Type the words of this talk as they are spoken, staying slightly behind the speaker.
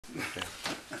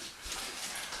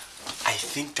I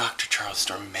think Dr. Charles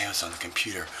Stormy Mayo's on the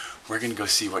computer. We're going to go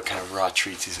see what kind of raw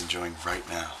treats he's enjoying right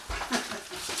now.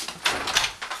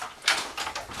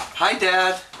 Hi,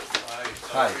 Dad. Hi.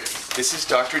 Hi. This is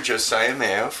Dr. Josiah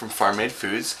Mayo from Farm Made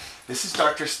Foods. This is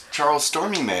Dr. Charles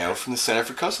Stormy Mayo from the Center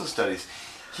for Coastal Studies.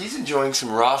 He's enjoying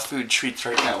some raw food treats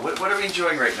right now. What are we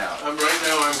enjoying right now? Right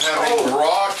now I'm having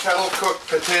raw kettle cooked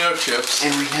potato chips.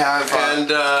 And we have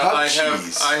I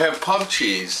cheese. have pub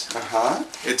cheese.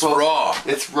 It's Well, raw.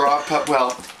 It's raw pub. Well,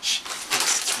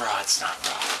 it's raw. It's not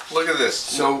raw. Look at this.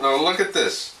 So now look at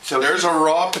this. So there's a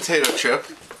raw potato chip.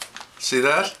 See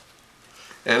that?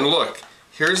 And look,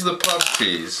 here's the pub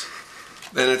cheese.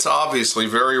 And it's obviously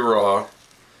very raw.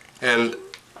 And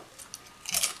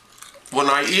when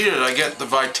I eat it, I get the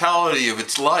vitality of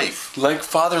its life. Like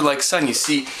father, like son. You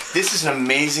see, this is an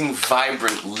amazing,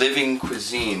 vibrant, living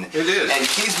cuisine. It is. And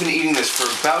he's been eating this for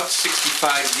about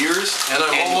 65 years. And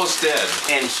I'm almost dead.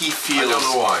 And he feels I don't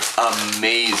know why.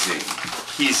 amazing.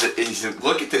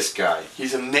 Look at this guy.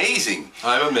 He's amazing.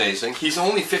 I'm amazing. He's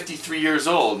only 53 years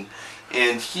old,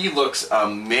 and he looks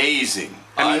amazing.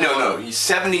 I mean, no, he's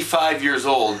 75 years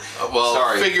old. Well,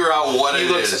 sorry. Figure out what it is.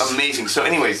 He looks amazing. So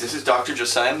anyways, this is Dr.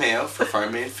 Josiah Mayo for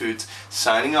Farm Made Foods,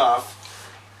 signing off.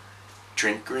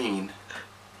 Drink green.